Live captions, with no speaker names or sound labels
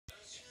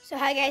So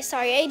hi guys,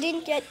 sorry I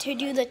didn't get to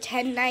do the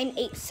 10, 9,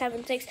 8,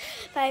 7, 6,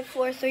 5,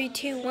 4, 3,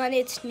 2, 1,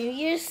 it's New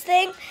Year's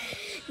thing,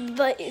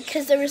 but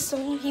because there were so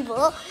many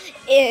people,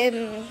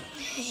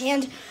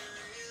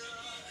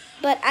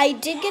 but I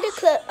did get a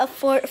clip of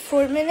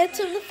 4 minutes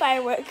of the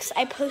fireworks.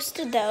 I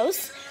posted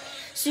those,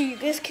 so you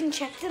guys can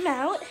check them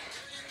out.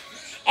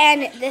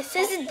 And this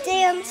is a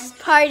dance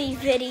party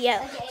video,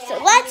 so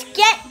let's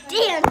get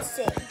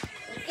dancing.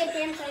 Let's get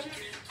dancing.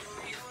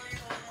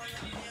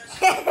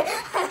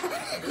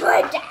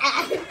 My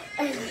dad.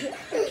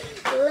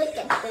 Look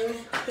at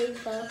those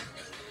people.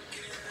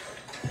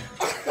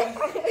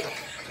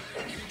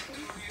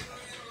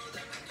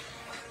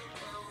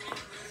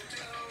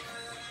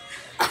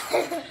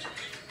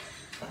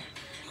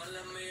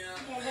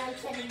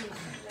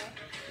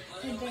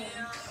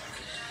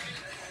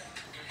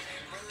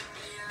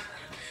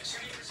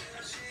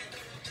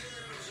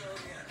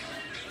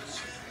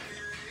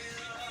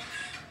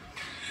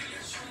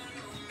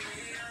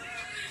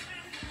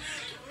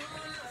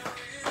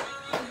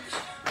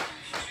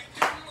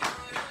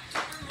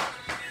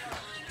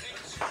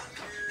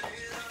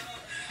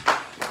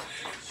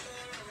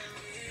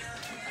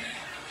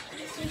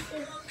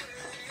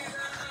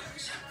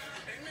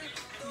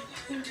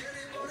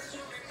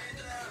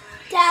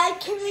 Dad,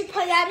 can we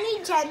put on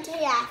Mi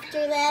Gente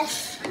after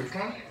this? Which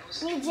one?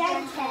 Mi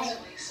Gente. I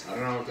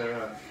don't know what that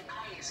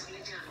is.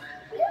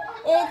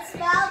 It's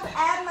spelled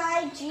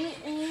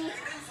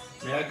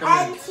May I come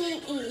in? Migente.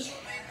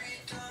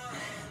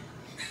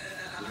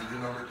 Did you do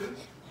number 2?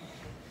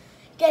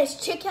 Guys,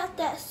 check out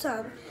that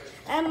song.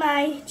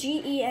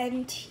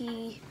 Migent.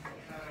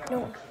 No.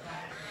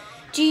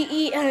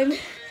 Gente.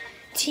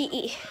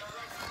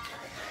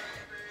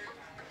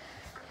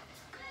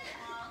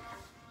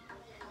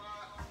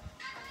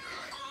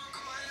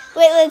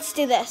 Wait, let's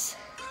do this.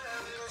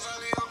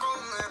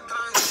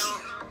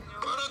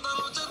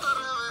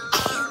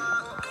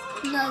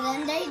 No,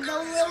 then they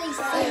don't really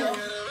sing.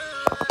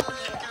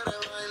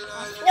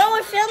 No,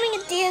 we're filming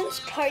a dance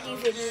party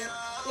video.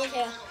 Me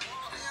too.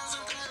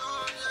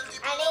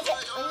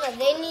 No,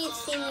 they need to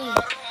see me.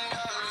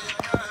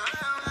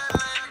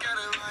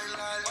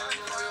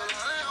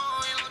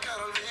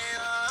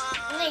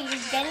 No,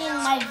 you're getting in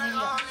my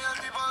video.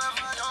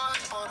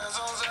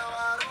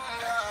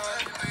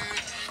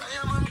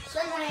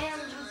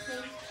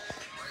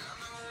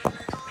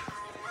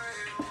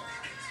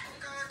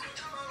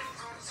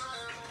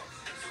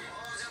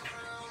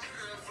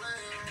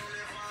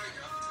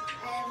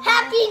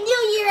 Happy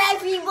New Year,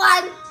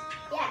 everyone!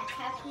 Yeah,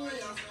 Happy New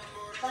Year.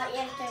 But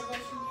yes, I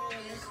wish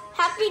New Year's.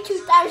 Happy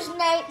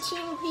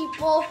 2019,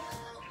 people.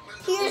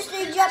 Here's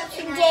the jump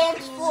and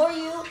dance for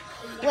you.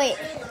 Wait.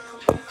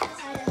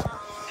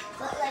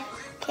 But like,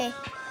 Okay.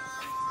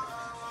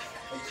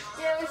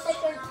 there was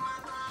like a...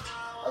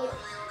 Oh,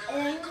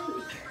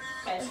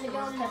 and is it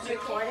going to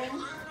recording?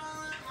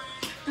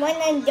 When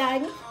I'm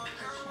done.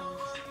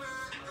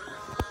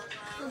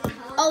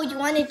 Oh, you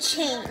want to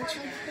change?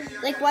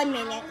 Like 1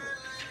 minute.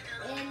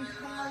 In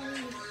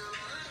probably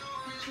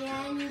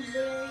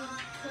January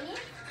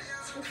 20th.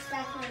 We're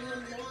starting to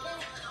make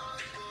it.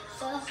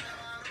 So,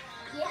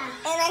 yeah.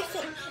 And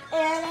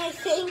I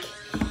think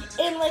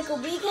in like a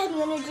week I'm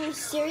gonna do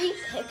Siri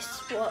picks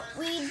what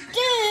we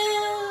do.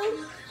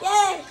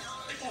 Yay!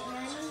 Get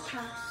random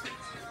talks.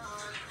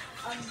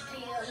 Be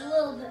a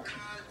little bit.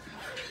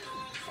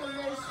 So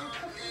there's a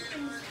couple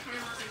things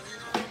happening.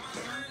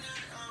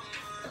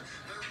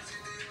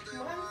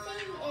 One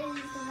thing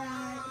is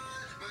that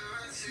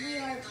we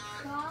are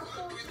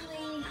probably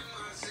going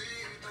to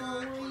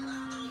Cabo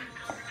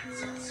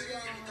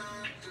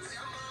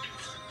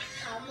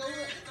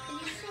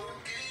pretty soon.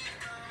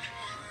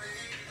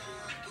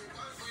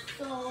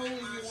 So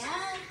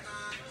yeah,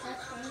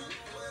 that's one.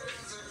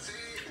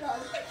 The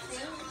other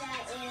thing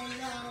that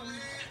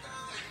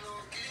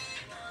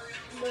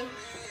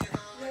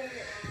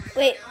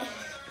Wait.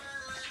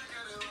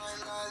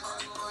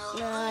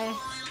 No.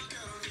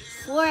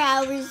 4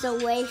 hours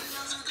away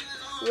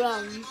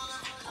from.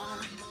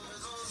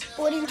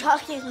 What are you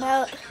talking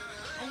about?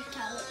 I'm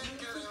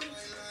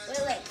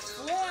wait,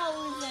 4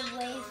 hours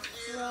away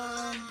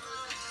from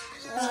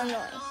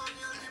Illinois.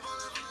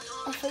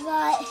 I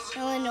forgot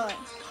Illinois.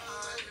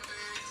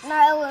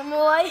 Not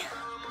Illinois.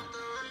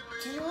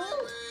 Disney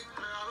World.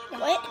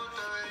 What?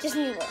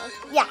 Disney World.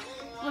 Yeah.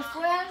 We're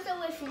 4 hours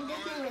away from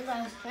Disney World. I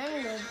was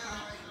trying to live.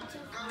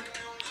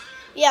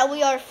 Yeah,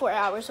 we are 4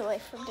 hours away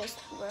from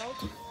Disney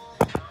World.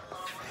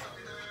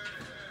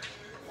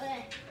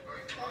 Okay,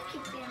 let's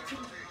keep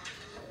dancing.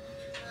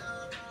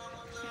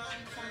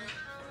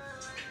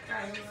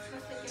 Alright, we're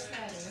supposed to get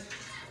ready.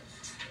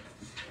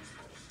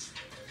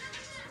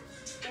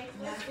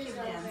 Now keep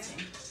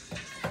dancing.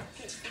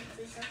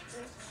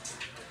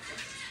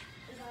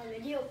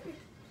 Video.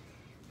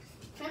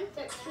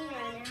 10:13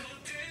 right now,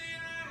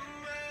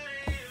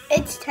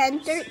 It's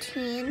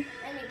 10:13. and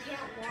I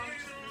can't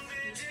watch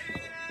this.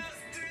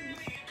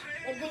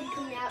 It didn't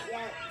come out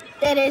yet.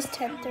 It is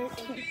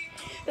 10:13.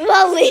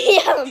 Well,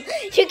 Liam,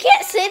 you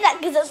can't say that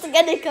because it's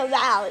gonna come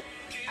out.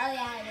 Oh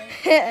yeah,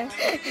 it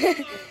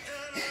is.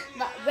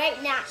 But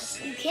right now.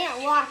 You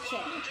can't watch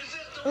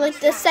it. Like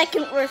the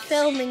second we're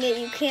filming it,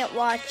 you can't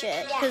watch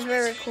it because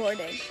we're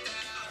recording.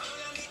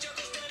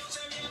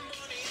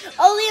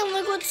 Oh, Liam,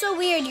 look what's so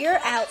weird. Your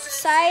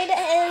outside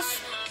is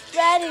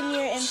red and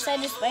your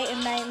inside is white,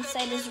 and my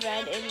inside is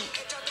red and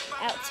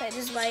outside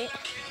is white.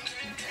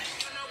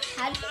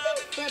 How do you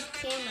flip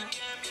camera?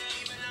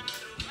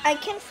 I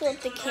can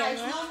flip the Guys,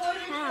 camera. no more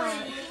How?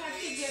 recording. We have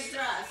to get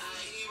dressed.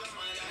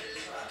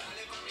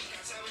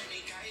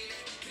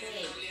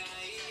 Wait.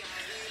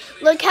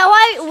 Look how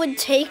I would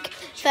take,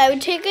 if I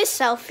would take a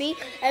selfie,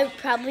 I would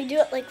probably do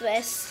it like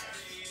this.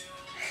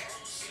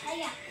 Oh,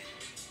 yeah.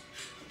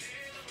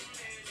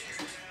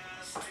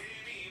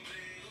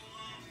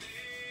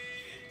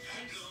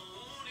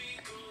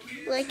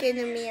 Like in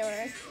a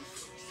mirror.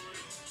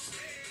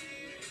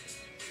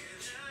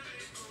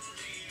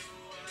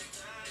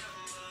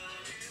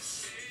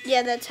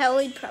 Yeah, that's how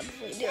we'd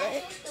probably do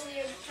it. That's the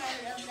weird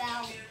part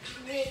about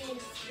reading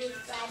this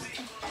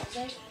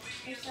together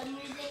for some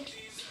reason.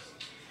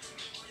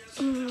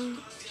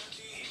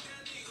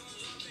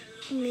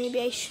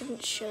 Maybe I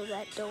shouldn't show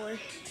that door.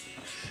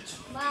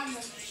 Mom,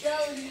 I'm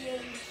showing you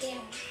the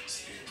camera.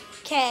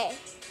 Okay.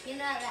 You know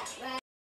that, right?